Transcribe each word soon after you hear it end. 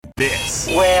This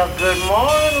Well, good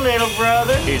morning, little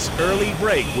brother. is Early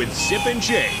Break with Zip and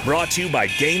Jay, brought to you by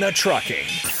Gaina Trucking.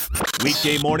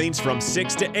 Weekday mornings from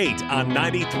 6 to 8 on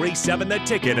 93.7 The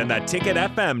Ticket and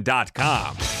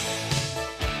theticketfm.com.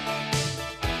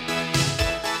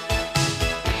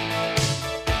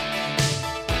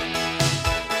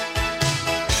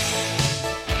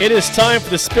 It is time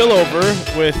for the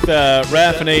Spillover with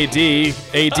Raff and AD.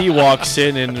 AD walks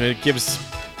in and gives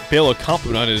Bill a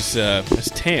compliment on his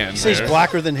tan. He says he's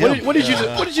blacker than him. What did you just?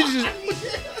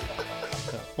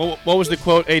 What was the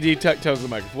quote? AD, tell us the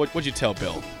microphone. What did you tell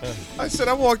Bill? I said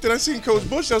I walked in, I seen Coach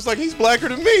Bush. I was like, he's blacker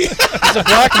than me. He's a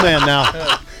black man now.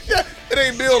 Yeah, it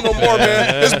ain't Bill no more,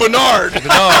 man. It's Bernard.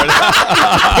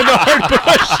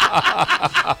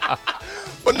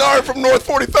 Bernard from North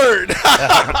 43rd.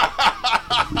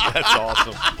 That's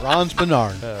awesome. Ron's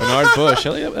Bernard. Bernard Bush.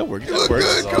 Hell yeah, that worked. You look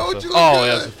good, Coach. You look Oh, good.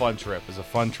 yeah, it was a fun trip. It was a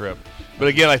fun trip. But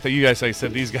again, like you guys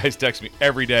said, these guys text me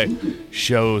every day.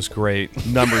 Show's great.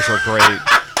 Numbers are great.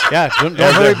 Yeah, don't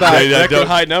hurry back. Record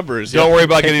high numbers. Don't worry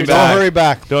about getting back. Don't hurry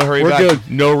back. Don't hurry We're back. good.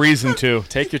 No reason to.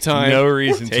 Take your time. No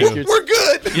reason to. We're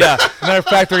good. Yeah. Matter of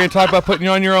fact, they're going to talk about putting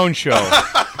you on your own show.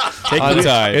 Take your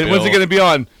time. When's it going to be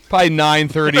on? Probably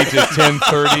 9:30 to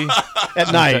 10:30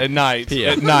 At night. At night.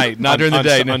 PM. At night. Not during the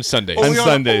day. On Sundays. On Only on-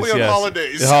 Sundays. only on yes.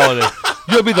 holidays. The holidays.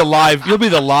 You'll be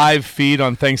the live feed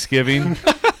on Thanksgiving.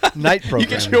 Night You program.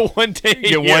 get your one day.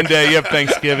 You get one day. You have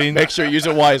Thanksgiving. Make sure you use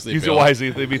it wisely. Use it Bill. wisely.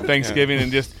 It'll be Thanksgiving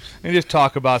and just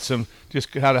talk about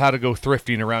just how to go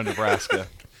thrifting around Nebraska.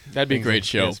 That'd be a great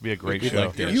show. It'd be a great We'd show.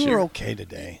 like that. You were okay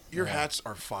today. Your hats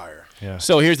are fire. Yeah.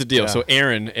 So here's the deal. Yeah. So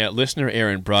Aaron, listener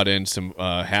Aaron, brought in some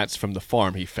hats from the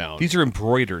farm he found. These are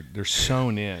embroidered. They're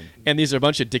sewn in. And these are a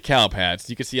bunch of DeKalb hats.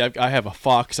 You can see I have a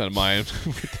fox on mine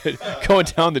going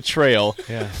down the trail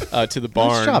to the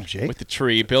barn job, Jake. with the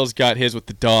tree. Bill's got his with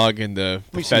the dog and the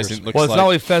pheasant. Looks Well, it's like. not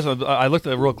only pheasant. I looked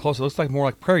at it real close. It looks like more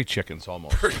like prairie chickens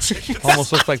almost.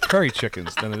 Almost looks like prairie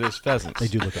chickens than it is pheasants. They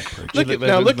do look like perch.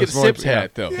 Look at Sip's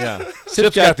hat, though. Yeah. Sip's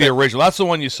Sip's got the original. That's the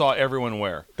one you saw everyone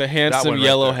wear. the That handsome one right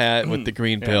yellow there. hat with the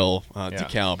green bill Yeah.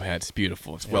 DeKalb hat. It's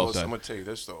beautiful. It's well I'm done. going to tell you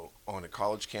this, though. On a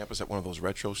college campus at one of those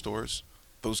retro stores,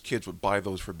 those kids would buy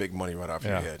those for big money right off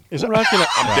your head. Is We're it not gonna-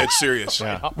 I'm dead serious.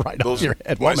 right Those, off your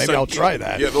head? my Well, maybe son- I'll try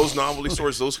that. Yeah, those novelty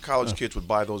stores, those college kids would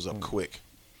buy those up quick.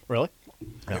 Really?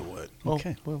 They would.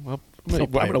 Okay. Well, They'll I'm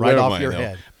buy gonna it wear right off mine, your though.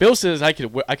 head. Bill says I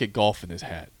could golf in this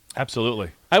hat.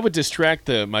 Absolutely. I would distract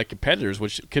my competitors,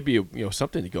 which could be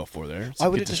something to go for there. Why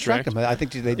would it distract them? I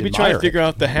think they'd Be trying to admire figure it.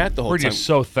 out the hat the whole We're time. just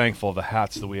so thankful of the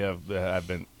hats that we have that have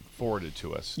been forwarded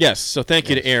to us. Yes, so thank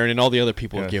you to Aaron and all the other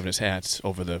people who have Yes. given us hats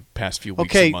over the past few weeks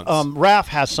Okay, and months. Raff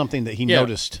has something that he Yeah,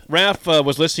 noticed. Raph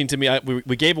was listening to me.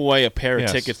 We gave away a pair of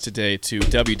Yes. tickets today to This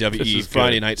WWE is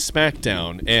Friday good. Night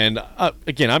SmackDown, and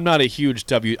again, I'm not a huge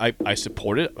I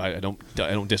support it. I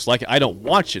don't dislike it. I don't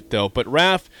watch it though. But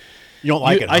Raph, You don't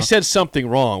like it, I huh? said something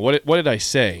wrong. What did I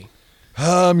say?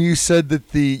 You said that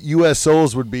the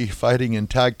USOs would be fighting in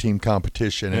tag team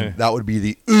competition, and that would be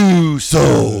the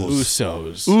Usos.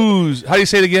 Usos. Ooze. How do you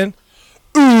say it again?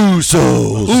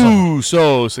 Usos.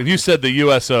 Usos. And you said the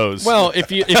USOs. Well,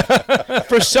 if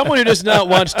for someone who does not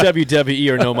watch WWE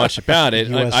or know much about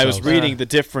it, I was USOs. reading the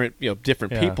different Yeah.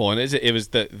 people, and it was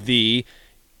the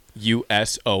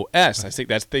USOS. I think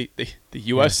that's the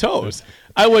USOs.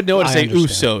 I wouldn't know how to I say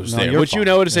understand. Usos No, there. you're Would you fine.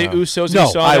 know how to say Yeah. Usos? if No,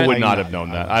 you saw I that? would not have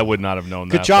known that. I would not have known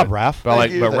that. Good job, but- Raph. But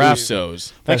like, Thank but you. Raph,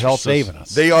 Usos. Thanks for helps us. saving us.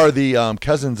 They are the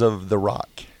cousins of The Rock.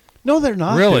 No, they're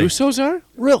not. Really? The Usos are?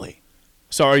 Really?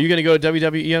 So are you going to go to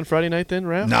WWE on Friday night then,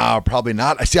 Raph? No, probably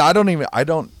not. I see.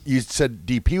 You said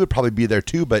DP would probably be there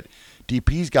too, but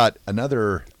DP's got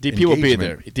another. DP will be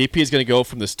engagement. there. DP is going to go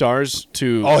from the Stars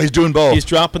to. Oh, he's doing both. He's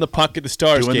dropping the puck at the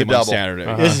Stars Doing the game on double.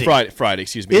 Saturday. Is he? Friday,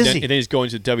 excuse me. Is and he? then he's going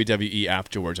to WWE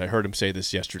afterwards. I heard him say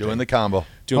this yesterday. doing the combo.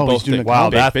 Doing Oh, both he's doing things. the Wow,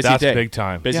 Big- that's day. big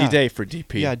time. Busy Yeah. day for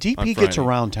DP. Yeah, on DP gets Friday.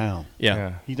 around town.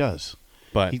 Yeah, He does.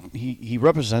 but He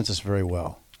represents us very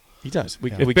well. he does.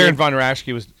 We if Baron Von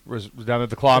Raschke was down at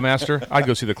the Clawmaster, I'd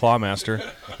go see the Clawmaster.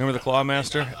 Remember the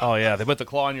Clawmaster? Oh yeah, they put the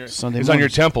claw on your Sunday it's on your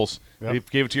mornings. temples. Yep. They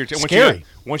gave it to your Scary.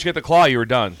 Once you get the claw, you were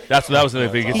done. That was the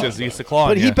thing. He gets the claw.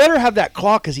 But on he you. better have that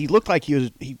claw because he looked like he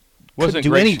Wasn't couldn't do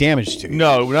great any sh- damage to you.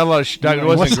 No, not a lot of. It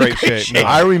wasn't in great shape. No.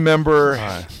 I remember.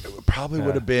 Right. It probably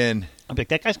would have been I'm like,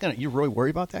 that guy's gonna. You really worry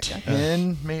about that guy?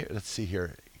 10. Maybe, let's see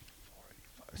here.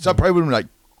 So probably would have been like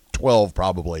 12,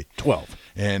 probably. 12.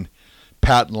 And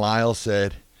Pat and Lyle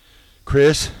said,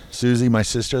 Chris, Susie, my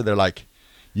sister, they're like,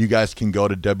 you guys can go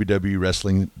to WWE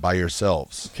wrestling by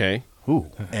yourselves. Okay. Ooh.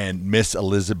 And Miss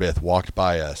Elizabeth walked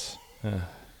by us.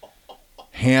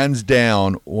 Hands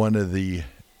down, one of the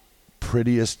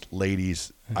prettiest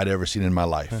ladies I'd ever seen in my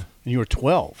life. And you were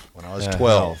 12. when I was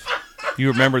 12. You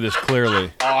remember this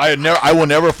clearly. Oh, I will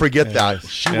never forget that.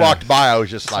 She walked by. I was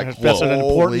just like, That's an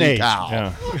important holy age. cow.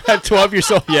 Yeah. At 12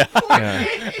 years old, yeah. Yeah.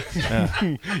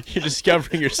 You're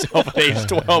discovering yourself at age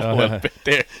 12 a little bit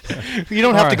there. You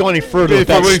don't have to go any further with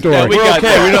Before that we- story. yeah, we're got okay.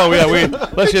 that. We know.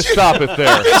 Let's just stop it there.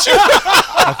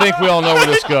 I think we all know where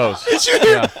this goes. Did you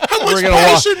hear how much We're gonna walk-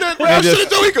 passion that Ralph just- said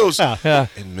until he goes, Yeah.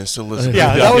 and Miss Elizabeth.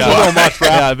 Yeah, that was a little much,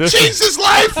 Ralph. Yeah, this Changed his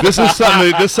life. This is something.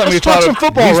 We talk thought. some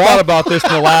football, We've Ralph. thought about this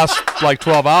in the last like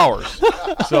 12 hours.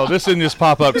 So this didn't just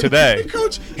pop up today.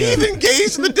 Coach, he even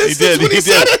gazed in the He distance did. when he, He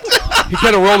said did. it. He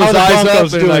kind of rolled How his the eyes up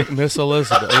Broncos and doing? like Miss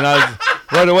Elizabeth, and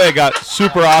right away it got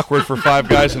super awkward for 5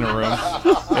 guys in a room.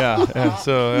 Yeah. Yeah.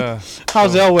 So yeah.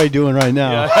 How's Elway doing right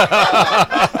now?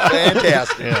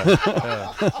 Fantastic.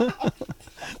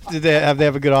 Did they have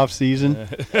a good off season?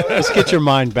 Let's get your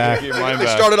mind back. Get your mind They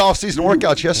back. started off-season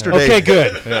workouts yesterday. Okay,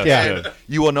 good. Yeah. Yeah. Good.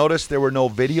 You will notice there were no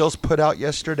videos put out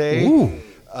yesterday. Ooh.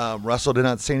 Russell did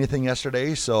not say anything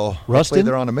yesterday, so Russ hopefully didn't?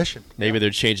 they're on a mission. Maybe they're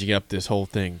changing up this whole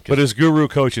thing. 'cause But his guru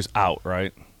coach is out,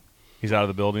 right? He's out of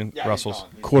the building. Russell's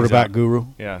Quarterback He's out. guru.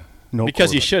 Yeah. No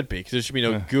because he quarterback. should be. Because there should be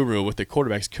no Yeah. guru with the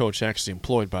quarterback's coach actually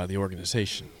employed by the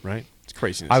organization, right? It's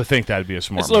craziness. I would think that'd be a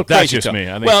smart. It's a little move. That's crazy. just though. me.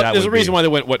 I think well, that there's a would reason be, why they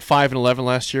went 5-11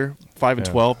 last year,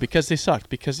 5-12, Yeah. because they sucked.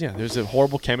 Because there's a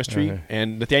horrible chemistry, Okay.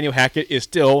 and Nathaniel Hackett is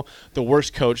still the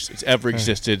worst coach that's ever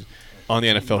existed on the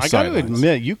NFL I got to sidelines.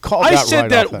 admit, you called I that said right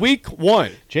that off week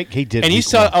one, Jake, he did. and he week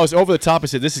saw one. I was over the top and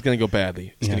said this is going to go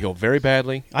badly. It's Yeah. going to go very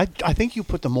badly. I think you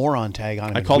put the moron tag on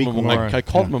him. I in called week him. one. I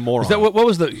called him a moron. Is that what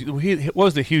was what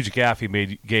was the huge gaffe he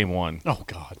made game 1? Oh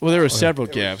God. Well, there were several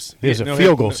gaffes. There's a No,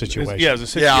 field he- goal situation. Yeah, it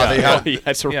was a Yeah, they had- Yeah,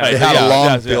 that's right. They had Yeah, a long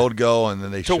yeah. field goal, and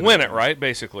then they to should've- win it, right?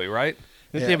 Basically, right?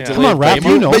 Didn't they have Yeah. delayed Come on, Raph, game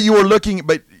you on? know. But you were looking,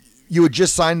 but you had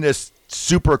just signed this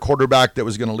super quarterback that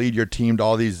was going to lead your team to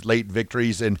all these late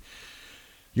victories, and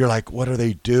you're like, what are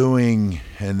they doing?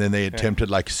 And then they attempted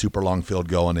like a super long field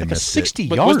goal, and they Like a missed 60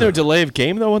 But yarder. wasn't there a delay of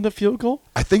game though on the field goal?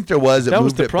 I think there was. It That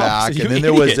was moved the it problem. back, You and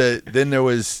then there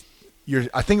was.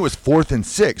 I think it was 4th and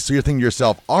 6. So you're thinking to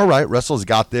yourself, all right, Russell's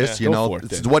got this. Yeah, you go know, for it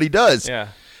this is then. what he does. Yeah.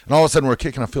 And all of a sudden, we're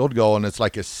kicking a field goal, and it's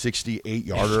like a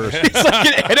 68-yarder. It's like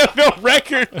an NFL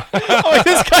record. Oh,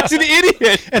 this guy's an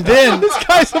idiot. And then This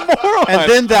guy's a moron.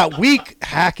 and then that week,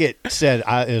 Hackett said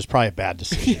it was probably a bad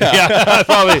decision. Yeah,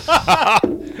 probably.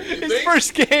 his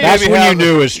first game. That's Maybe when you have-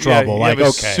 knew it was trouble. Yeah, like, you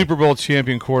have a okay. Super Bowl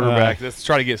champion quarterback. Let's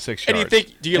try to get 6 and yards. you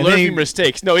think, do you And learn then from he- your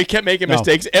mistakes? No, he kept making No.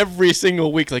 mistakes every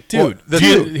single week. Like, dude,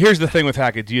 Here's the thing with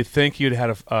Hackett. Do you think you'd had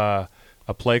a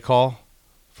play call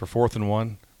for 4th and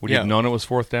 1? Would you Yeah. have known it was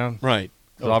 4th down? right.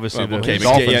 'Cause obviously, the Okay,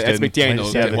 Dolphins that's didn't.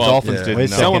 McDaniel. Yeah, the Well, Dolphins yeah. didn't. Wait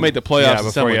a know. Someone made the playoffs Yeah, and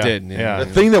before someone you- didn't. yeah. The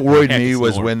thing that worried me Hackett's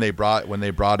was the when they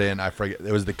brought in, I forget,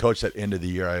 it was the coach at end of the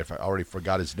year. I already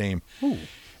forgot his name.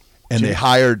 And they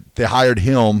hired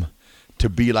him to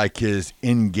be like his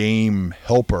in-game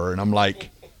helper, and I'm like,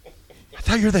 I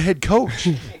thought you're the head coach.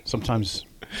 Sometimes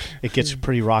it gets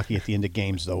pretty rocky at the end of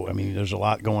games, though. I mean, there's a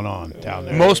lot going on down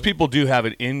there. Most people do have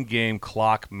an in-game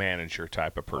clock manager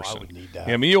type of person. would need that.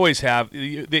 Yeah, I mean, you always have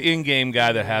the in-game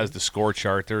guy that has the score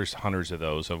chart. There's hundreds of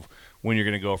those of when you're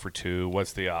going to go for 2.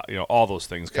 What's the all those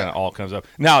things kind of all comes up.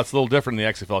 Now it's a little different in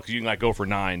the XFL because you can like go for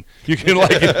 9. You can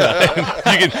like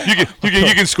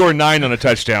you can score 9 on a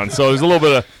touchdown. So there's a little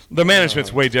bit of the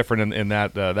management's way different in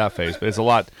that that phase. But it's a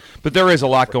lot. But there is a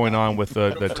lot going on with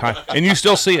the time, and you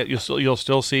still see it. You'll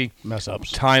still see Mess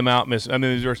ups. timeout miss. I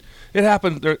mean, it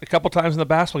happened there a couple times in the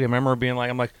basketball game. I remember being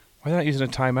like, why are they not using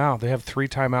a timeout? They have 3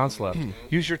 timeouts left.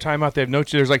 Use your timeout. They have no.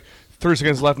 There's like 30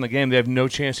 seconds left in the game. They have no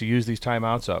chance to use these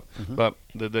timeouts up. But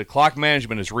the clock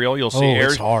management is real. You'll see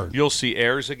errors. It's hard. You'll see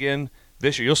errors again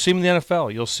this year. You'll see them in the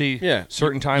NFL. You'll see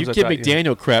certain times. You give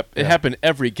McDaniel crap. It happened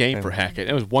every game for Hackett.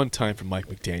 It was one time for Mike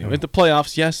McDaniel. In the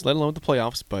playoffs, yes, let alone the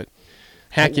playoffs, but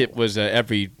Hackett was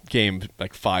every game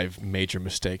like 5 major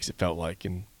mistakes, it felt like.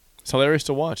 And it's hilarious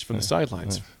to watch from the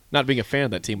sidelines. Not being a fan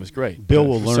of that team was great. Bill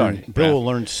will learn. Sorry, Bill Raph. will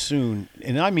learn soon,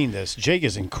 and I mean this. Jake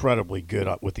is incredibly good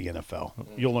with the NFL.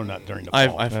 You'll learn that during the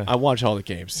fall. I watch all the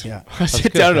games. Yeah. I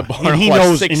sit down at a bar And and he watch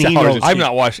knows- 6 and he hours. knows- a I've season.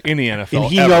 not watched any NFL. And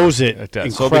he ever knows it at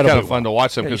that. So it'll be kind incredibly of fun to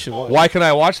watch them. you Because should watch. why can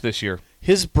I watch this year?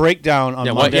 His breakdown on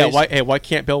Yeah, Mondays why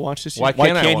can't Bill watch this year? Why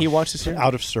can't I he watch? watch this year?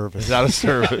 out of service. It's out of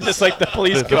service. Just like the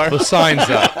police car. the signs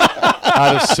up.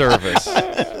 Out of service.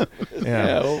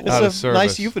 Yeah, well, It's out a of service.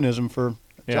 nice euphemism for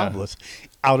Yeah. jobless.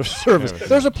 Out of service.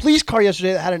 There's a police car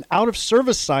yesterday that had an out of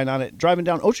service sign on it driving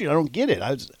down Ocean. I don't get it.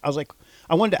 I was like,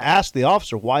 I wanted to ask the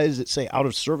officer, why does it say out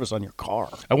of service on your car?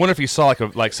 I wonder if he saw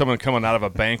like someone coming out of a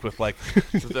bank with like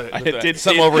did see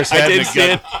something it. over his I head, did and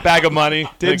see a bag of money,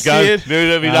 Did and a gun. see it.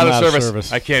 Dude, he's I'm out out of of service.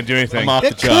 service. I can't do anything. I'm off the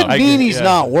It job. could mean he's yeah.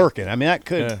 not working. I mean, that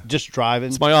could just driving.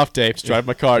 It's my off day. Just drive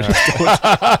my car. Don't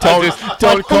I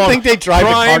don't call think they drive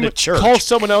a car crime. to church. Call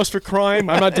someone else for crime.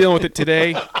 I'm not dealing with it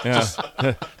today. Yeah.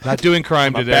 Not doing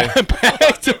crime today. I'm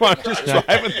just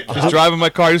driving. Just driving my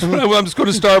car. I'm just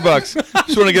going to Starbucks.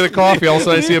 Just want to get a coffee. All of a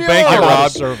sudden, I see a bank get I'm out of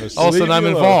robbed. service. All of a sudden, Leave I'm me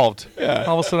alone. involved. Yeah.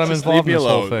 All of a sudden, I'm Just involved leave in me this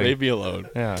whole alone. thing. Leave me alone.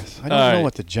 Yes. I don't All know right.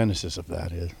 what the genesis of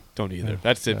that is. Don't either.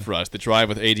 That's it for us. The Drive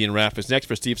with AD and Raff is next.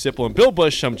 For Steve Sipple and Bill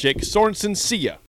Bush, I'm Jake Sorensen. See ya.